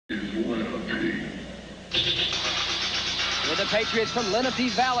With the Patriots from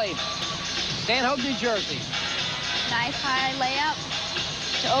Lenape Valley, Stanhope, New Jersey. Nice high layup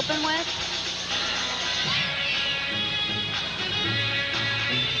to open with.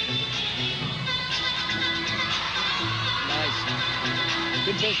 Nice.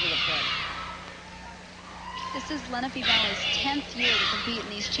 Good business effect. This is Lenape Valley's 10th year to compete in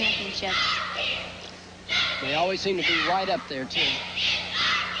these championships. They always seem to be right up there, too.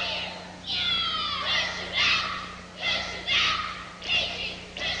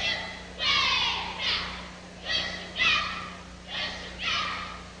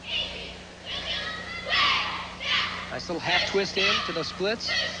 Nice little half twist in to the splits.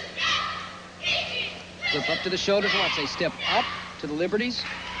 Flip up to the shoulders. Watch, they step up to the liberties.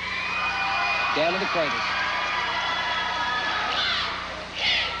 Down to the cradles.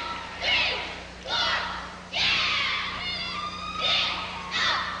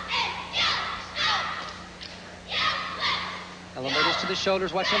 Elevators to the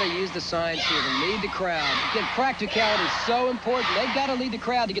shoulders. Watch how they use the signs here to lead the crowd. Again, practicality is so important. They've got to lead the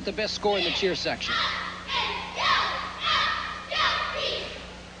crowd to get the best score in the cheer section.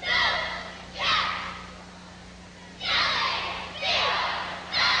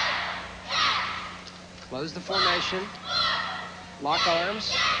 Close the formation. Lock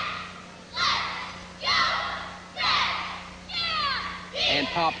arms. And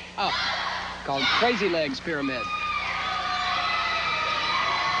pop up. Called Crazy Legs Pyramid.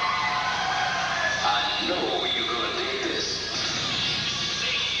 I know you're gonna dig this.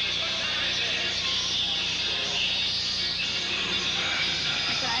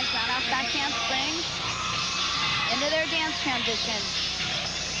 Guys, round off back handsprings into their dance transition.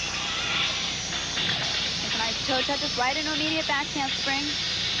 Nice toe touches right into immediate back handspring.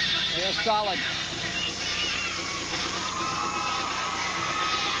 They're solid.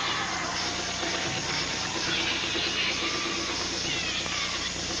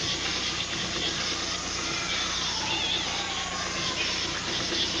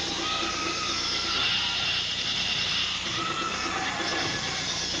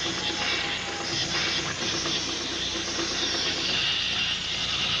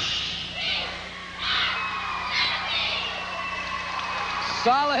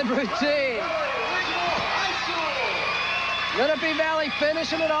 Solid routine. Lenape Valley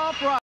finishing it off right.